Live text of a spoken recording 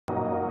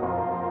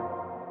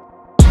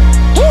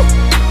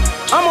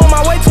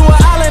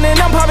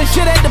dropping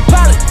shit at the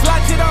pilot.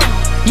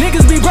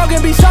 Niggas be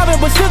broken, be sobbing,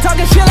 but still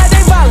talking shit like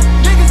they violent.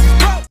 Niggas is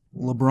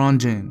broke. LeBron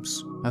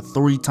James, a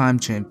 3-time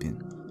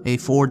champion, a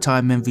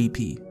 4-time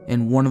MVP,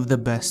 and one of the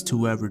best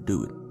to ever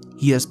do it.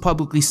 He has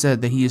publicly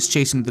said that he is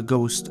chasing the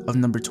ghost of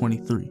number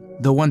 23,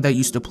 the one that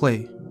used to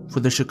play for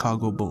the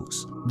Chicago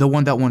Bulls, the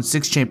one that won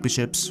 6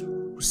 championships,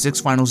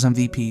 6 finals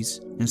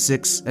MVPs, and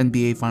 6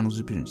 NBA finals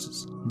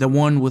appearances, the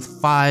one with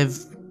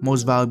 5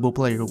 most valuable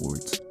player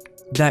awards.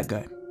 That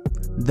guy.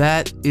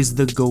 That is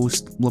the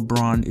ghost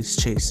LeBron is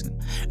chasing,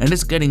 and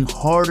it's getting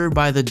harder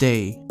by the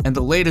day, and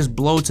the latest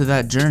blow to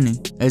that journey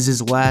is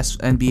his last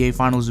NBA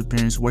finals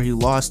appearance where he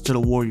lost to the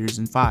Warriors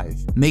in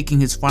 5, making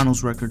his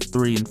finals record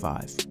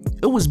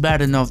 3-5. It was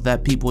bad enough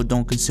that people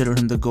don't consider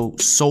him the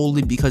GOAT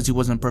solely because he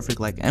wasn't perfect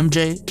like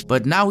MJ,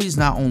 but now he's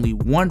not only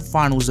 1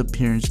 finals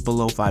appearance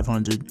below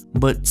 500,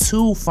 but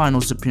 2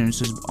 finals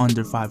appearances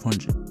under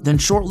 500. Then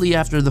shortly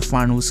after the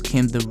finals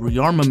came the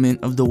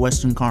rearmament of the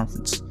Western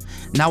Conference.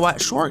 Now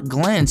at short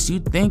glance,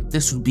 you'd think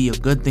this would be a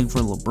good thing for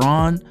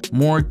LeBron,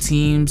 more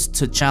teams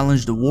to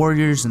challenge the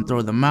Warriors and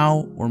throw them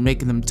out or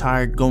making them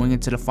tired going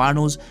into the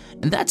finals,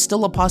 and that's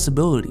still a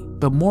possibility.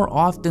 But more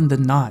often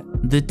than not,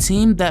 the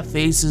team that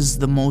faces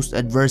the most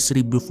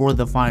adversity before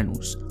the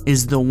finals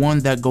is the one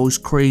that goes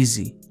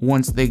crazy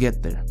once they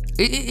get there.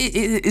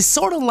 It's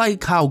sort of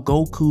like how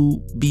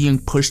Goku being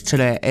pushed to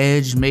that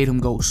edge made him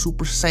go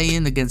Super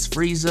Saiyan against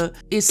Frieza.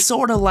 It's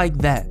sort of like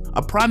that.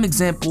 A prime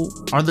example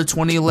are the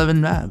 2011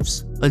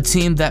 Mavs, a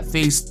team that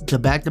faced the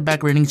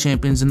back-to-back reigning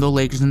champions in the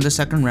Lakers in the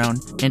 2nd round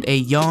and a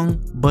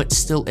young but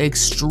still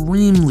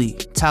extremely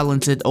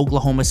talented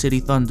Oklahoma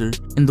City Thunder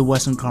in the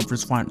Western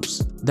Conference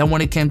Finals. Then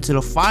when it came to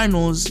the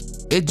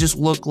finals, it just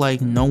looked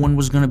like no one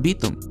was gonna beat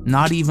them,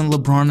 not even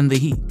LeBron and the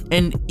Heat.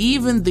 And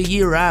even the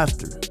year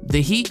after,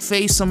 the Heat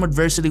faced some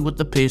adversity with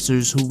the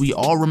Pacers, who we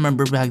all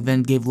remember back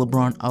then gave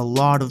LeBron a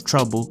lot of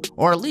trouble,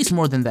 or at least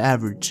more than the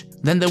average.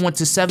 Then they went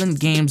to 7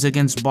 games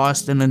against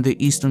Boston in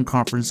the Eastern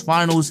Conference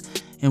Finals,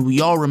 and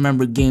we all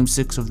remember Game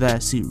 6 of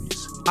that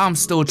series. I'm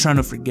still trying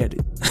to forget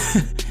it.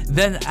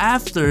 Then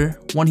after,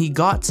 when he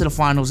got to the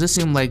finals, it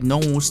seemed like no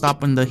one was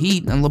stopping the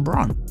Heat and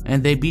LeBron,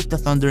 and they beat the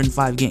Thunder in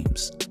 5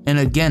 games. And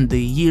again, the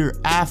year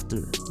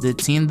after, the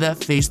team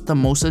that faced the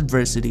most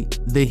adversity,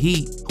 the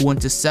Heat, who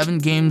went to 7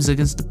 games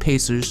against the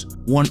Pacers,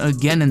 won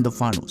again in the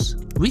finals.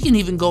 We can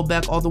even go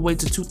back all the way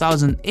to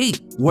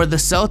 2008, where the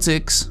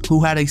Celtics,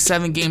 who had a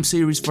 7-game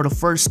series for the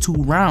first 2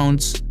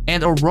 rounds,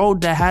 and a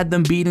road that had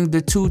them beating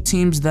the 2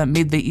 teams that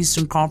made the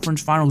Eastern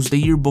Conference Finals the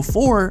year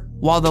before,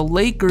 while the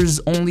Lakers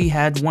only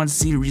had 1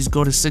 series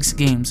go to 6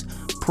 games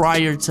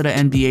prior to the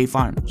NBA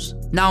Finals.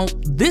 Now,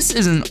 this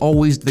isn't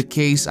always the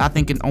case. I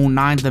think in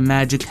 09, the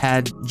Magic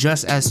had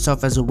just as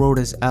tough as a road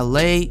as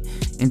LA.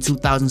 In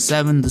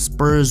 2007, the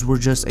Spurs were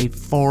just a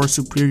far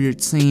superior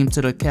team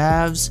to the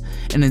Cavs.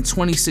 And in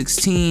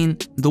 2016,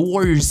 the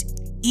Warriors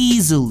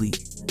easily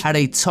had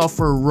a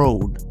tougher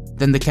road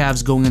than the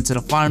Cavs going into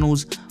the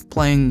finals,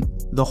 playing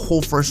the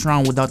whole first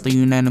round without the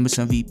unanimous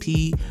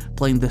MVP,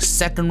 playing the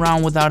second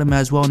round without him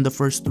as well in the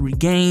first 3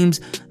 games,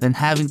 then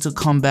having to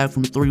come back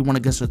from 3-1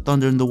 against the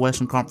Thunder in the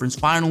Western Conference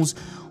Finals,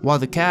 while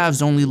the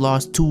Cavs only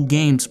lost 2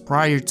 games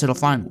prior to the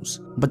finals,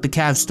 but the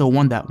Cavs still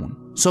won that one.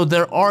 So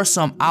there are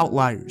some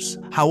outliers.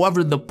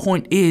 However, the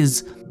point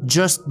is,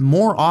 just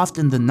more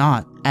often than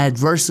not,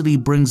 adversity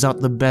brings out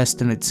the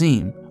best in a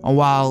team. And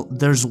while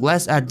there's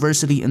less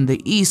adversity in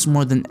the East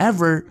more than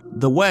ever,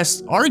 the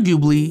West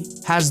arguably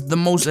has the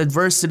most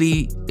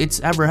adversity it's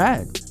ever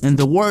had. And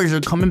the Warriors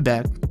are coming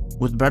back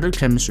with better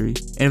chemistry.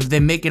 And if they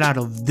make it out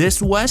of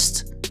this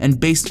West, and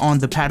based on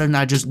the pattern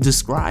I just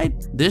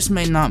described, this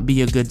may not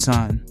be a good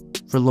sign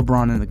for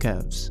LeBron and the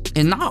Cavs.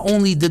 And not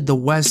only did the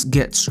West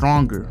get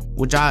stronger,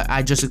 which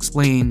I just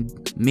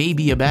explained may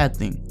be a bad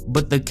thing,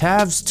 but the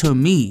Cavs, to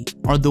me,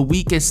 are the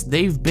weakest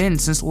they've been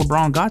since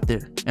LeBron got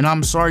there. And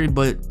I'm sorry,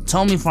 but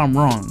tell me if I'm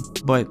wrong,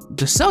 but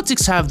the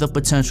Celtics have the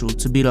potential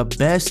to be the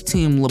best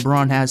team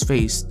LeBron has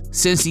faced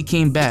since he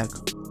came back,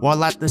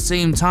 while at the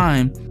same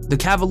time, the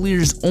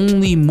Cavaliers'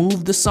 only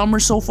move this summer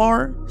so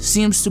far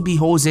seems to be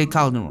Jose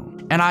Calderon.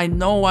 And I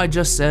know I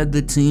just said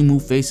the team who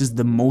faces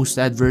the most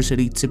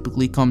adversity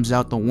typically comes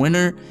out the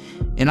winner,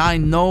 and I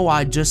know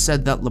I just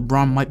said that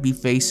LeBron might be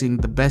facing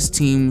the best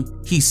team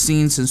he's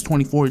seen since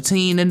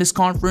 2014 in this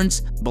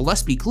conference, but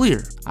let's be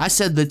clear, I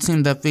said the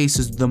team that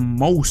faces the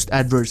most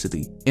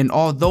adversity. And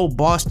although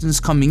Boston's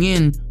coming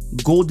in,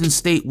 Golden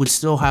State would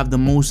still have the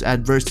most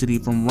adversity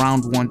from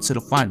round 1 to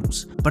the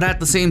finals. But at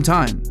the same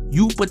time,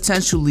 you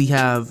potentially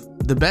have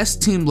the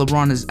best team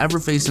LeBron has ever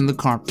faced in the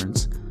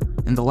conference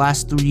in the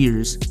last 3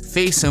 years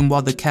face him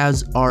while the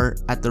Cavs are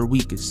at their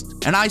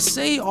weakest. And I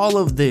say all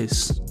of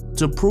this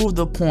to prove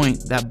the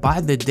point that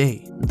by the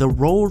day, the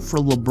road for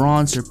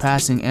LeBron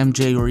surpassing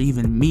MJ or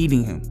even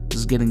meeting him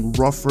is getting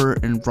rougher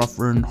and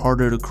rougher and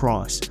harder to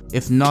cross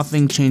if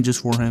nothing changes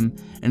for him,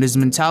 and his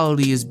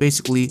mentality is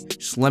basically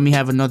just let me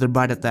have another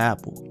bite at the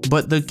apple.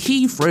 But the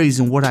key phrase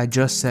in what I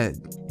just said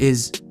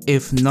is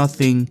if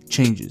nothing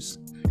changes.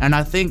 And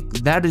I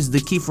think that is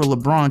the key for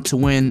LeBron to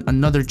win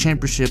another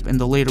championship in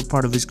the later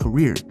part of his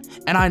career.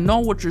 And I know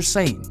what you're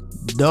saying.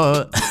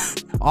 Duh.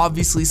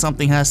 Obviously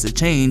something has to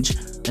change,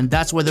 and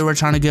that's why they were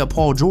trying to get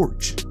Paul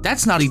George.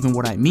 That's not even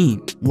what I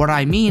mean. What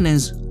I mean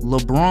is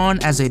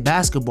LeBron as a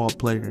basketball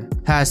player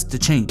has to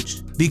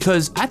change.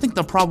 Because I think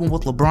the problem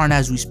with LeBron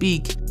as we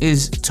speak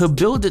is to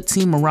build a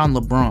team around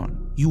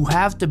LeBron, you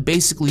have to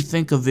basically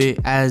think of it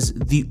as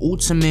the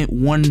ultimate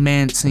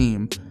one-man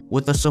team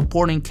with a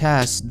supporting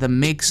cast that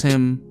makes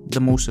him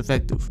the most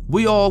effective.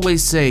 We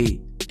always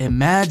say,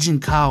 imagine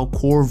Kyle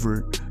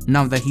Korver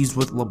now that he's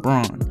with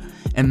LeBron.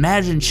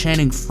 Imagine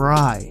Channing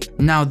Frye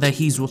now that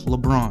he's with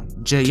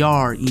LeBron,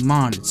 JR,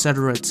 Iman,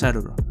 etc,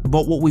 etc.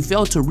 But what we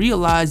fail to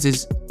realize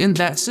is in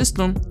that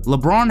system,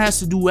 LeBron has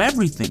to do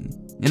everything.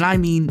 And I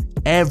mean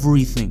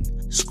everything.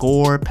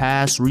 Score,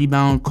 pass,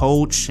 rebound,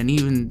 coach, and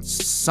even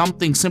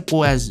something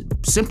simple as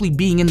simply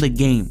being in the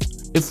game.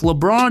 If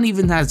LeBron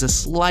even has the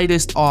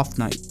slightest off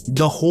night,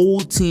 the whole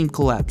team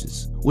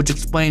collapses, which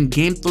explained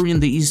Game 3 in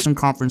the Eastern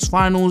Conference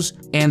Finals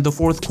and the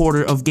fourth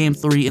quarter of Game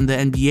 3 in the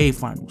NBA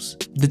Finals.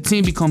 The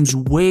team becomes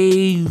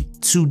way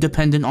too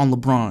dependent on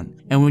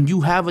LeBron, and when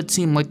you have a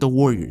team like the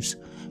Warriors,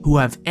 who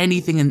have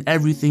anything and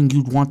everything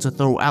you'd want to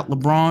throw at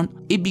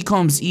LeBron, it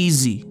becomes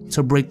easy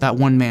to break that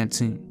one-man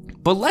team.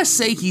 But let's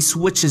say he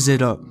switches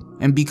it up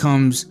and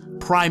becomes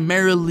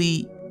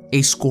primarily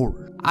a scorer.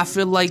 I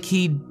feel like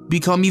he'd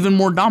become even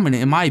more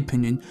dominant in my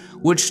opinion,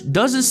 which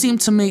doesn't seem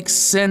to make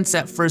sense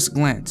at first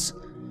glance.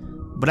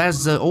 But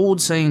as the old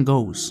saying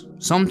goes,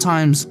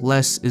 sometimes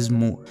less is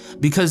more.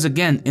 Because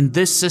again, in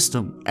this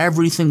system,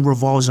 everything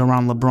revolves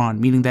around LeBron,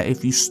 meaning that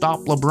if you stop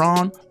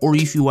LeBron, or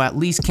if you at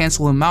least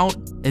cancel him out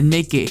and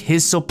make it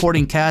his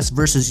supporting cast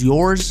versus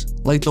yours,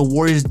 like the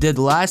Warriors did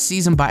last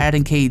season by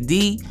adding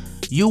KD,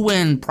 you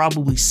win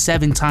probably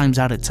 7 times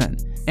out of 10.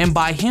 And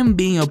by him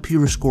being a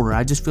pure scorer,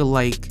 I just feel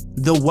like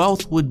the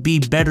wealth would be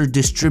better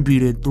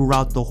distributed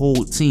throughout the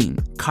whole team.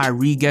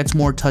 Kyrie gets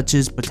more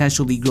touches,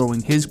 potentially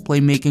growing his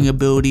playmaking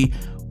ability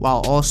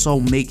while also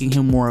making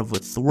him more of a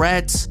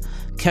threat.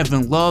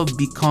 Kevin Love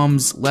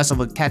becomes less of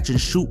a catch and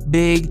shoot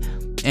big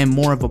and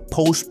more of a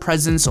post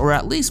presence, or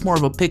at least more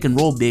of a pick and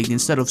roll big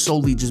instead of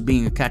solely just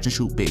being a catch and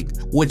shoot big,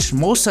 which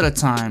most of the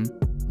time,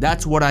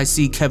 that's what I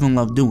see Kevin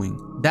Love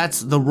doing.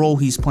 That's the role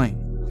he's playing.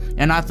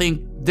 And I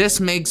think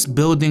this makes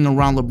building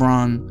around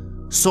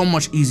LeBron so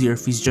much easier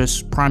if he's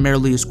just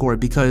primarily a scorer,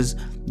 because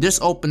this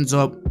opens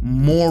up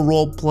more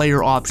role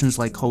player options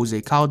like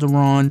Jose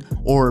Calderon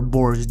or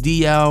Boris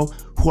Diaw,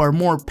 who are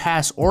more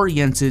pass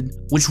oriented,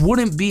 which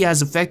wouldn't be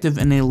as effective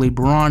in a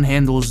LeBron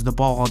handles the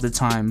ball all the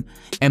time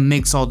and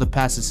makes all the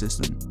passes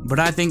system. But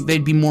I think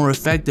they'd be more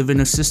effective in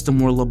a system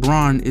where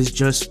LeBron is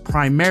just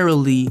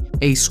primarily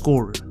a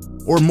scorer,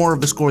 or more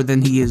of a scorer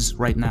than he is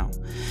right now.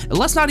 And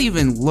let's not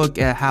even look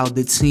at how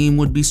the team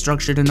would be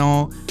structured and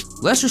all.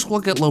 Let's just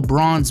look at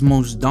LeBron's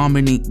most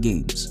dominant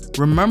games.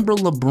 Remember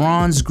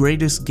LeBron's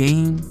greatest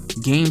game,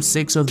 Game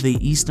 6 of the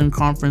Eastern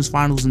Conference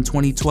Finals in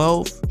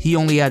 2012? He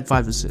only had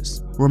 5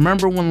 assists.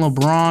 Remember when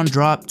LeBron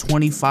dropped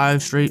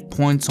 25 straight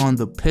points on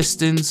the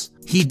Pistons?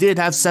 He did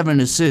have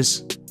 7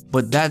 assists,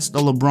 but that's the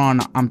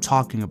LeBron I'm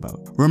talking about.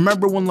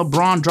 Remember when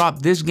LeBron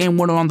dropped this game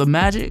winner on the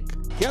Magic?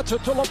 Gets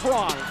it to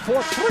LeBron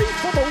for 3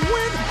 for the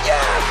win.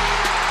 Yes!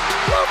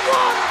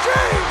 LeBron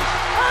James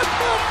at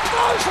the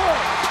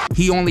buzzer!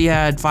 He only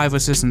had 5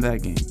 assists in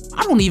that game.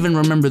 I don't even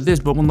remember this,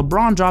 but when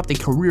LeBron dropped a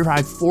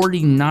career-high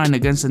 49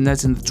 against the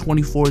Nets in the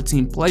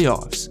 2014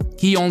 playoffs,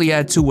 he only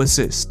had 2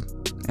 assists,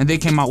 and they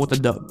came out with a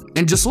dub.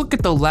 And just look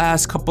at the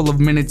last couple of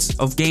minutes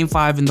of Game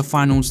 5 in the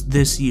finals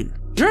this year.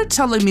 You're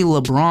telling me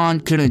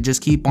LeBron couldn't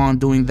just keep on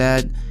doing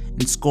that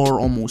and score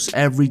almost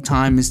every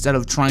time instead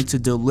of trying to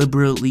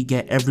deliberately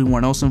get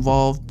everyone else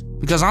involved?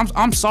 Because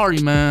I'm sorry,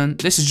 man,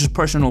 this is just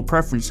personal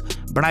preference,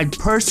 but I'd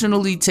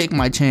personally take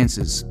my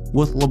chances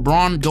with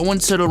LeBron going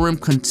to the rim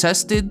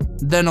contested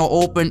than an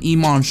open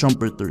Iman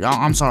Shumpert 3.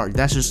 I'm sorry,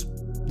 that's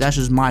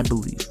just my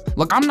belief.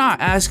 Look, I'm not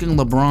asking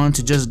LeBron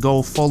to just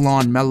go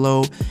full-on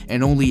mellow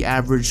and only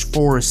average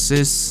 4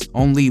 assists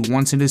only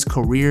once in his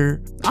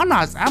career. I'm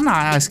not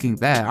asking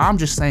that. I'm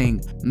just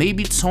saying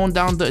maybe tone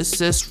down the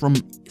assists from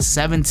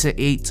 7 to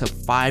 8 to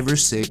 5 or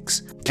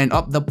 6 and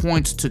up the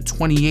points to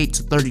 28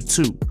 to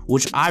 32,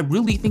 which I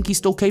really think he's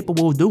still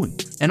capable of doing.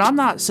 And I'm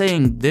not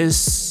saying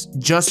this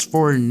just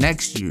for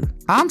next year.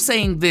 I'm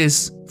saying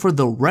this for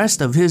the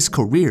rest of his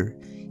career.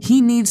 He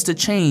needs to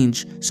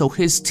change so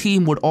his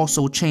team would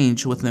also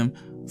change with him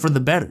for the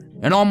better.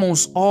 And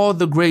almost all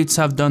the greats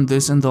have done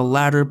this in the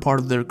latter part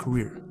of their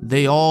career.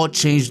 They all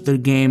changed their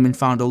game and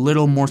found a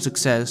little more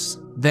success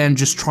than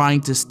just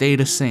trying to stay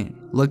the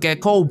same. Look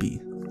at Kobe.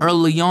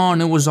 Early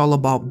on, it was all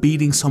about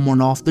beating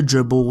someone off the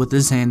dribble with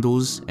his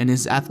handles and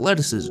his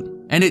athleticism.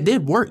 And it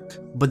did work.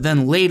 But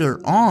then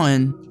later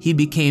on, he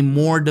became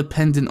more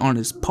dependent on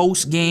his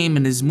post game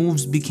and his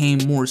moves became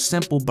more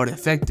simple but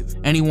effective,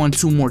 and he won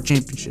 2 more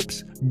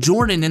championships.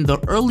 Jordan in the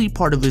early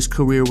part of his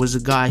career was a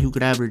guy who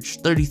could average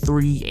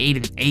 33, 8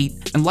 and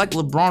 8, and like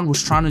LeBron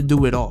was trying to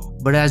do it all.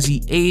 But as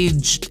he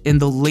aged in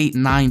the late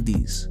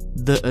 90s,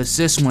 the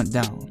assists went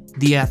down,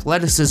 the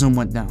athleticism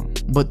went down,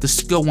 but the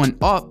skill went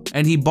up,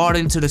 and he bought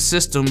into the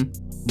system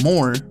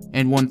more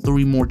and won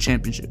 3 more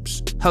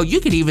championships. Hell, you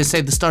could even say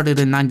this started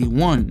in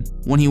 91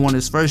 when he won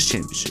his first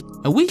championship.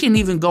 And we can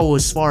even go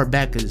as far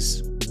back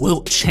as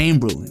Wilt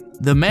Chamberlain.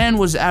 The man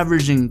was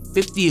averaging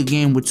 50 a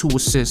game with 2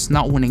 assists,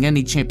 not winning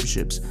any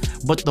championships.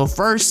 But the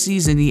first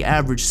season he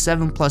averaged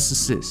 7+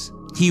 assists.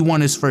 He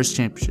won his first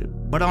championship.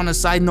 But on a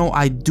side note,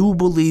 I do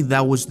believe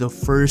that was the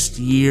first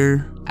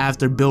year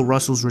after Bill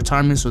Russell's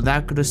retirement, so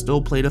that could have still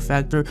played a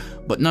factor.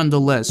 But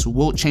nonetheless,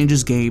 Wilt changed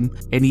his game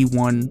and he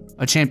won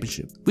a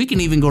championship. We can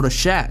even go to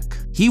Shaq.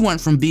 He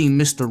went from being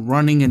Mr.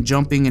 Running and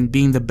Jumping and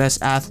being the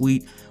best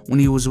athlete when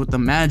he was with the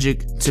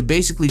Magic to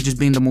basically just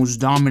being the most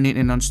dominant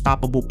and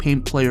unstoppable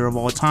paint player of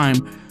all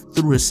time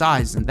through his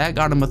size, and that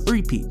got him a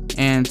 3-peat.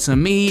 And to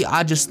me,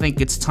 I just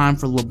think it's time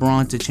for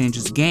LeBron to change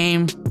his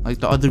game like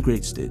the other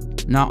greats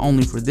did. Not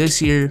only for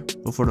this year,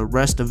 but for the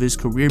rest of his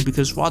career,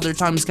 because Father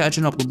Time is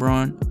catching up,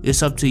 LeBron.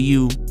 It's up to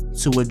you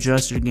to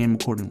adjust your game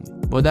accordingly.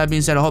 But with that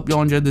being said, I hope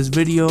y'all enjoyed this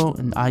video,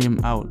 and I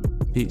am out.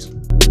 Peace.